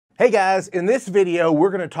Hey guys, in this video,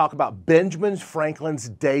 we're going to talk about Benjamin Franklin's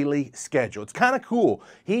daily schedule. It's kind of cool.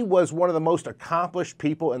 He was one of the most accomplished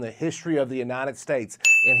people in the history of the United States,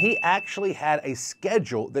 and he actually had a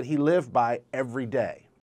schedule that he lived by every day.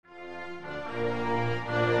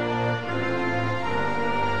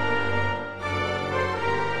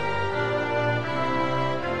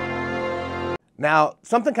 Now,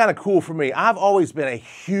 something kind of cool for me, I've always been a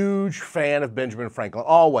huge fan of Benjamin Franklin,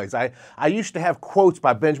 always. I used to have quotes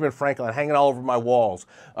by Benjamin Franklin hanging all over my walls.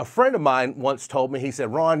 A friend of mine once told me, he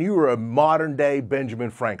said, "Ron, you are a modern day Benjamin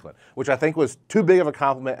Franklin," which I think was too big of a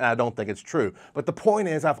compliment, and I don't think it's true. But the point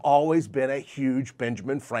is, I've always been a huge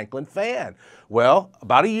Benjamin Franklin fan. Well,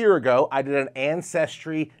 about a year ago, I did an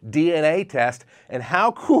ancestry DNA test, and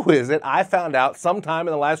how cool is it? I found out sometime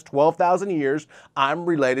in the last 12,000 years, I'm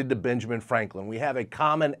related to Benjamin Franklin. We have a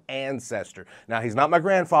common ancestor. Now, he's not my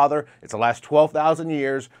grandfather. It's the last 12,000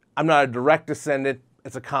 years. I'm not a direct descendant.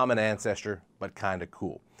 It's a common ancestor, but kind of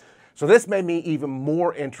cool. So this made me even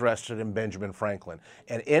more interested in Benjamin Franklin.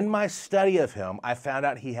 And in my study of him, I found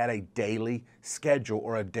out he had a daily schedule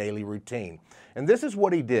or a daily routine. And this is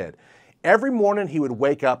what he did. Every morning he would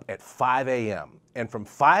wake up at 5 a.m. And from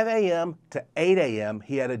 5 a.m. to 8 a.m.,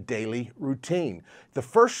 he had a daily routine. The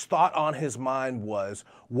first thought on his mind was,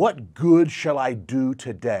 what good shall I do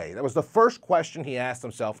today? That was the first question he asked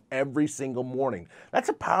himself every single morning. That's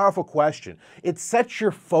a powerful question. It sets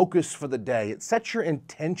your focus for the day. It sets your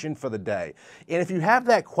intention for the day. And if you have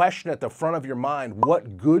that question at the front of your mind,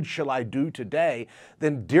 what good shall I do today?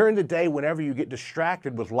 Then during the day, whenever you get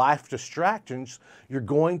distracted with life distractions, you're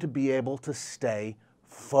going to be able to stay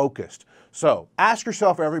focused. So ask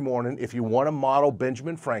yourself every morning, if you want to model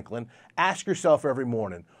Benjamin Franklin, ask yourself every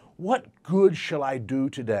morning, what good shall I do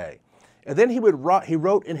today? And then he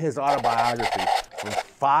wrote in his autobiography, from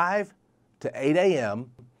 5 to 8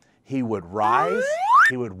 a.m., he would rise,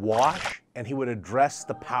 he would wash, and he would address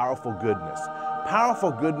the powerful goodness.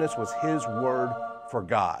 Powerful goodness was his word for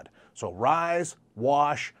God. So rise,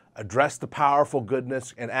 wash, address the powerful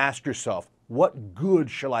goodness, and ask yourself, what good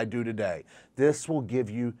shall I do today? This will give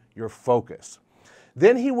you your focus.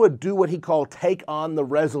 Then he would do what he called take on the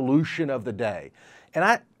resolution of the day. And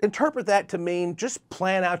I interpret that to mean just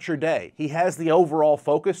plan out your day. He has the overall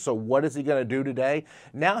focus, so what is he going to do today?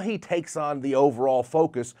 Now he takes on the overall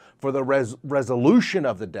focus for the resolution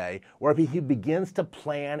of the day, where he begins to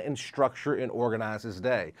plan and structure and organize his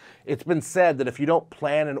day. It's been said that if you don't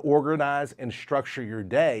plan and organize and structure your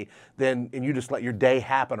day, and you just let your day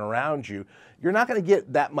happen around you, you're not going to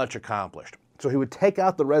get that much accomplished. So he would take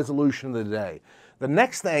out the resolution of the day. The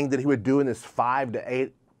next thing that he would do in this 5 to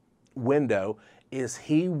 8 window is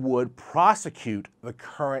he would prosecute the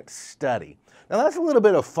current study. Now that's a little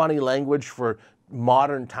bit of funny language for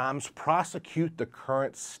modern times, prosecute the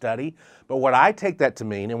current study. But what I take that to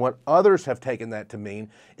mean, and what others have taken that to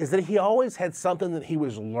mean, is that he always had something that he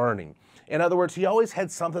was learning. In other words, he always had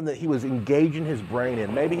something that he was engaging his brain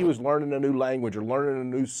in. Maybe he was learning a new language or learning a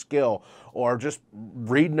new skill or just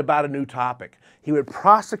reading about a new topic. He would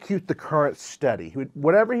prosecute the current study.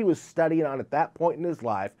 Whatever he was studying on at that point in his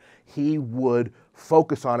life, he would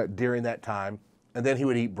focus on it during that time, and then he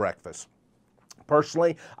would eat breakfast.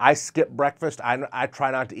 Personally, I skip breakfast. I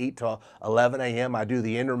try not to eat till 11 a.m. I do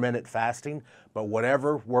the intermittent fasting, but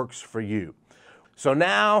whatever works for you. So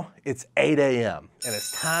now it's 8 a.m. and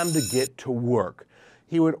it's time to get to work.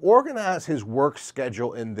 He would organize his work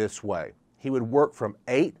schedule in this way. He would work from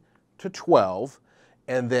 8 to 12,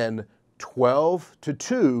 and then 12 to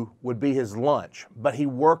 2 would be his lunch, but he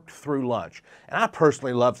worked through lunch. And I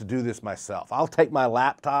personally love to do this myself. I'll take my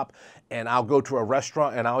laptop and I'll go to a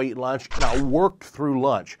restaurant and I'll eat lunch and I'll work through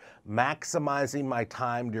lunch, maximizing my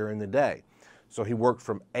time during the day. So he worked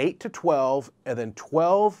from 8 to 12, and then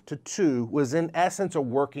 12 to 2 was in essence a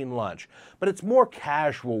working lunch. But it's more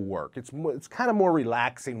casual work. It's kind of more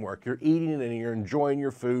relaxing work. You're eating and you're enjoying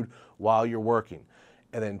your food while you're working.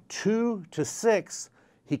 And then 2 to 6,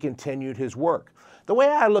 he continued his work. The way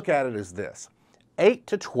I look at it is this. 8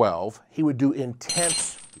 to 12, he would do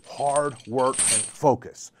intense, hard work and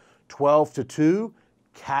focus. 12 to 2,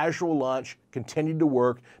 casual lunch, continued to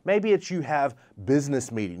work. Maybe it's you have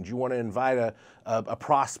business meetings. You want to invite a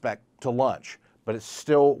prospect to lunch, but it's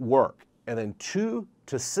still work. And then 2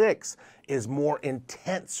 to 6 is more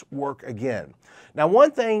intense work again. Now,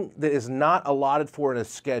 one thing that is not allotted for in his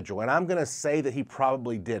schedule, and I'm going to say that he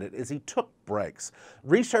probably did it, is he took breaks.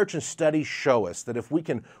 Research and studies show us that if we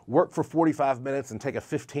can work for 45 minutes and take a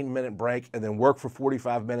 15-minute break, and then work for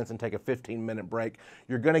 45 minutes and take a 15-minute break,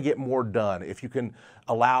 you're going to get more done if you can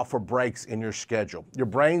allow for breaks in your schedule. Your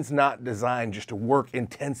brain's not designed just to work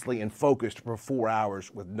intensely and focused for 4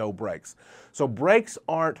 hours with no breaks. So breaks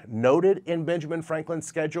aren't noted in Benjamin Franklin's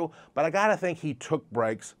schedule, but I gotta think he took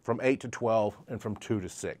breaks from 8 to 12 and from 2 to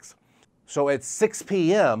 6. So at 6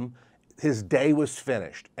 p.m., his day was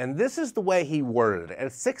finished. And this is the way he worded it.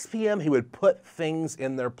 At 6 p.m., he would put things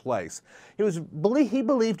in their place. He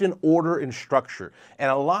believed in order and structure.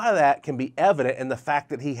 And a lot of that can be evident in the fact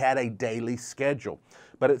that he had a daily schedule.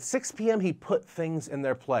 But at 6 p.m., he put things in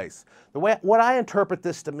their place. What I interpret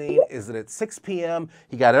this to mean is that at 6 p.m.,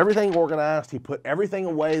 he got everything organized. He put everything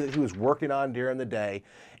away that he was working on during the day.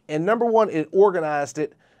 And number one, it organized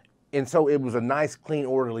it. And so it was a nice, clean,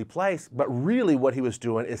 orderly place. But really what he was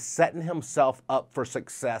doing is setting himself up for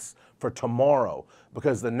success for tomorrow.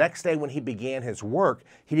 Because the next day when he began his work,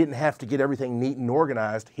 he didn't have to get everything neat and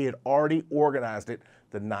organized. He had already organized it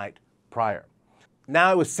the night prior.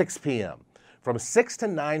 Now it was 6 p.m. From 6 to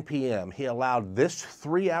 9 p.m., he allowed this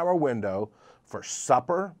 3-hour window for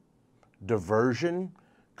supper, diversion,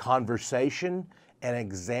 conversation, and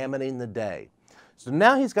examining the day. So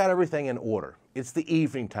now he's got everything in order. It's the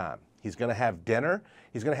evening time. He's going to have dinner.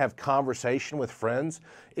 He's going to have conversation with friends.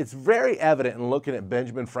 It's very evident in looking at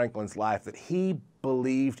Benjamin Franklin's life that he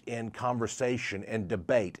believed in conversation and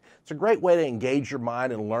debate. It's a great way to engage your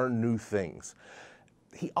mind and learn new things.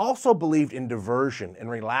 He also believed in diversion and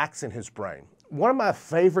relaxing his brain. One of my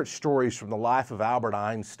favorite stories from the life of Albert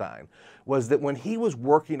Einstein was that when he was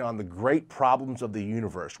working on the great problems of the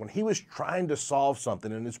universe, when he was trying to solve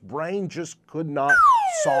something and his brain just could not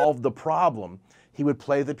solve the problem, he would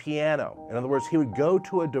play the piano. In other words, he would go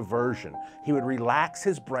to a diversion. He would relax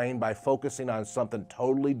his brain by focusing on something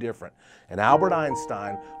totally different. And Albert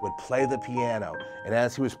Einstein would play the piano. And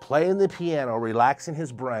as he was playing the piano, relaxing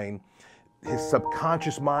his brain, his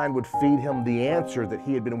subconscious mind would feed him the answer that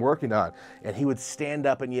he had been working on. And he would stand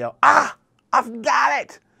up and yell, "Ah, I've got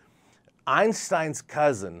it!" Einstein's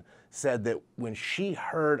cousin said that when she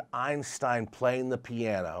heard Einstein playing the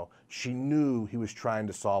piano, she knew he was trying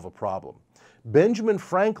to solve a problem. Benjamin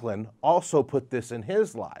Franklin also put this in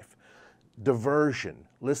his life. Diversion,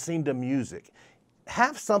 listening to music.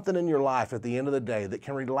 Have something in your life at the end of the day that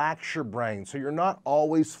can relax your brain so you're not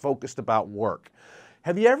always focused about work.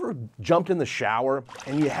 Have you ever jumped in the shower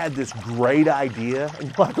and you had this great idea and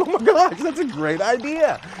you're like, "Oh my gosh, that's a great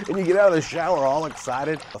idea." And you get out of the shower all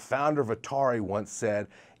excited? The founder of Atari once said,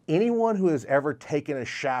 anyone who has ever taken a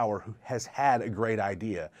shower who has had a great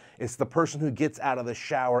idea. It's the person who gets out of the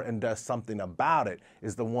shower and does something about it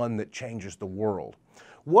is the one that changes the world.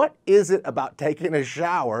 What is it about taking a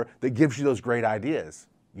shower that gives you those great ideas?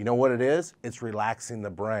 You know what it is? It's relaxing the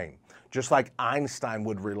brain. Just like Einstein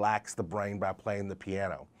would relax the brain by playing the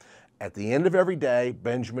piano. At the end of every day,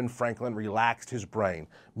 Benjamin Franklin relaxed his brain.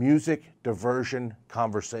 Music, diversion,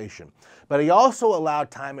 conversation. But he also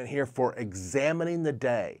allowed time in here for examining the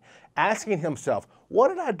day, asking himself, what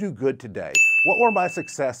did I do good today? What were my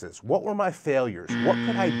successes? What were my failures? What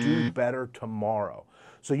could I do better tomorrow?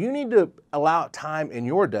 So you need to allow time in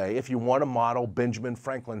your day, if you want to model Benjamin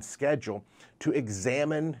Franklin's schedule, to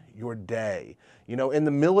examine your day. You know, in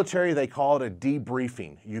the military, they call it a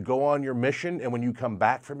debriefing. You go on your mission, and when you come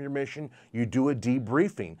back from your mission, you do a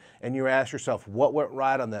debriefing. And you ask yourself, what went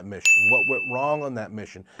right on that mission? What went wrong on that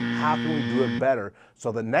mission? How can we do it better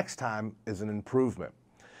so the next time is an improvement?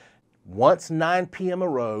 Once 9 p.m.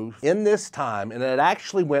 arose, in this time, and it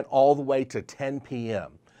actually went all the way to 10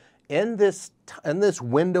 p.m., in this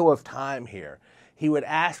window of time here, he would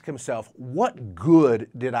ask himself, what good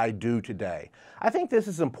did I do today? I think this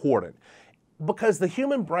is important because the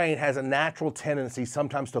human brain has a natural tendency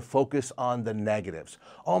sometimes to focus on the negatives.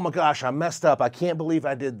 Oh my gosh, I messed up. I can't believe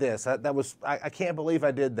I did this. I can't believe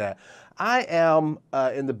I did that. I am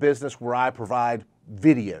in the business where I provide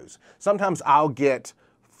videos. Sometimes I'll get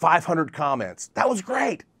 500 comments. That was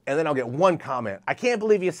great. And then I'll get one comment. I can't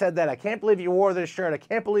believe you said that. I can't believe you wore this shirt. I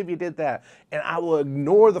can't believe you did that. And I will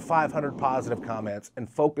ignore the 500 positive comments and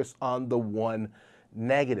focus on the one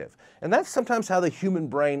negative. And that's sometimes how the human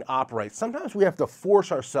brain operates. Sometimes we have to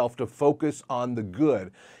force ourselves to focus on the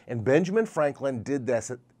good. And Benjamin Franklin did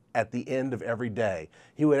this at the end of every day.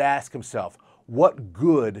 He would ask himself, what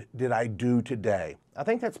good did I do today? I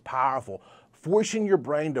think that's powerful. Forcing your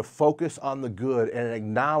brain to focus on the good and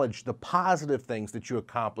acknowledge the positive things that you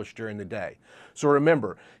accomplished during the day. So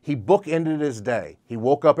remember, he bookended his day. He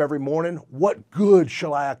woke up every morning, what good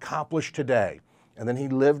shall I accomplish today? And then he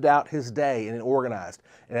lived out his day and organized.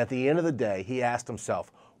 And at the end of the day, he asked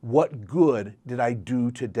himself, what good did I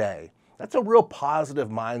do today? That's a real positive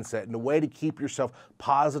mindset and a way to keep yourself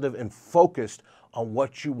positive and focused on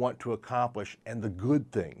what you want to accomplish and the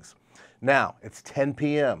good things. Now, it's 10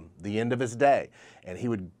 p.m., the end of his day, and he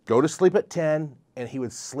would go to sleep at 10 and he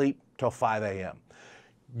would sleep till 5 a.m.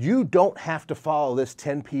 You don't have to follow this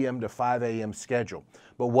 10 p.m. to 5 a.m. schedule,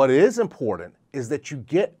 but what is important is that you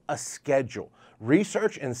get a schedule.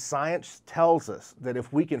 Research and science tells us that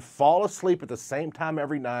if we can fall asleep at the same time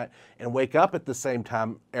every night and wake up at the same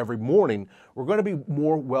time every morning, we're going to be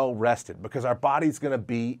more well rested because our body's going to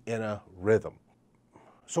be in a rhythm.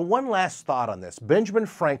 So one last thought on this. Benjamin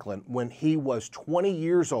Franklin, when he was 20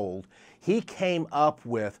 years old, he came up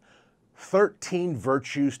with 13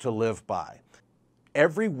 virtues to live by.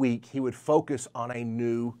 Every week he would focus on a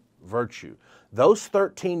new virtue. Those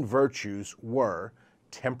 13 virtues were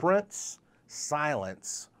temperance,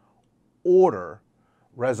 silence, order,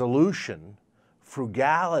 resolution,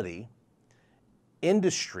 frugality,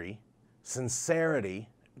 industry, sincerity,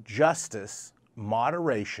 justice,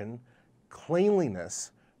 moderation,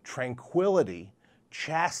 cleanliness, tranquility,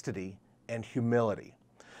 chastity, and humility.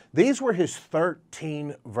 These were his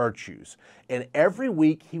 13 virtues, and every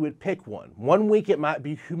week he would pick one. One week it might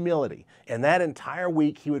be humility, and that entire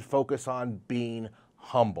week he would focus on being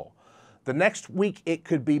humble. The next week it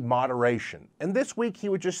could be moderation, and this week he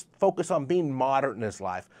would just focus on being moderate in his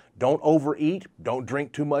life. Don't overeat, don't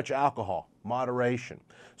drink too much alcohol, moderation.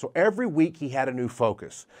 So every week he had a new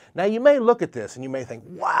focus. Now you may look at this and you may think,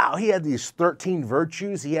 wow, he had these 13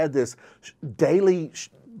 virtues, he had this daily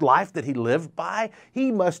life that he lived by.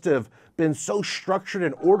 He must have been so structured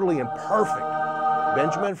and orderly and perfect.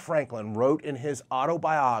 Benjamin Franklin wrote in his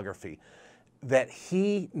autobiography that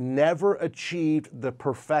he never achieved the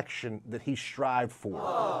perfection that he strived for.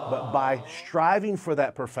 But by striving for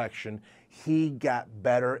that perfection, he got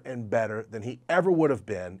better and better than he ever would have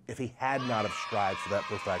been if he had not have strived for that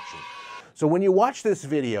perfection. So when you watch this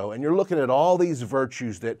video and you're looking at all these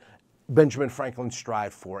virtues that Benjamin Franklin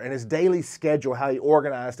strived for and his daily schedule, how he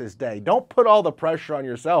organized his day, don't put all the pressure on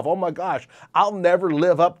yourself. Oh my gosh, I'll never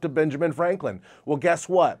live up to Benjamin Franklin. Well, guess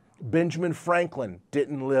what? Benjamin Franklin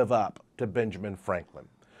didn't live up to Benjamin Franklin.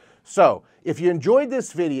 So if you enjoyed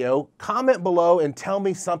this video, comment below and tell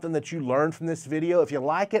me something that you learned from this video. If you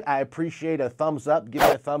like it, I appreciate a thumbs up. Give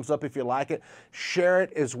me a thumbs up if you like it. Share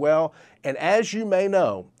it as well. And as you may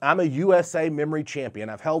know, I'm a USA memory champion.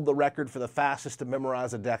 I've held the record for the fastest to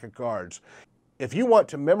memorize a deck of cards. If you want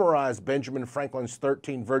to memorize Benjamin Franklin's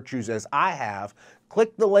 13 virtues as I have,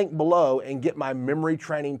 click the link below and get my memory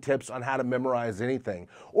training tips on how to memorize anything.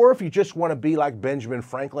 Or if you just want to be like Benjamin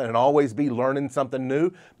Franklin and always be learning something new,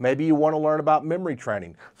 maybe you want to learn about memory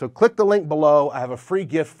training. So click the link below. I have a free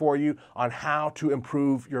gift for you on how to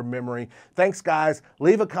improve your memory. Thanks, guys.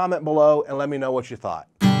 Leave a comment below and let me know what you thought.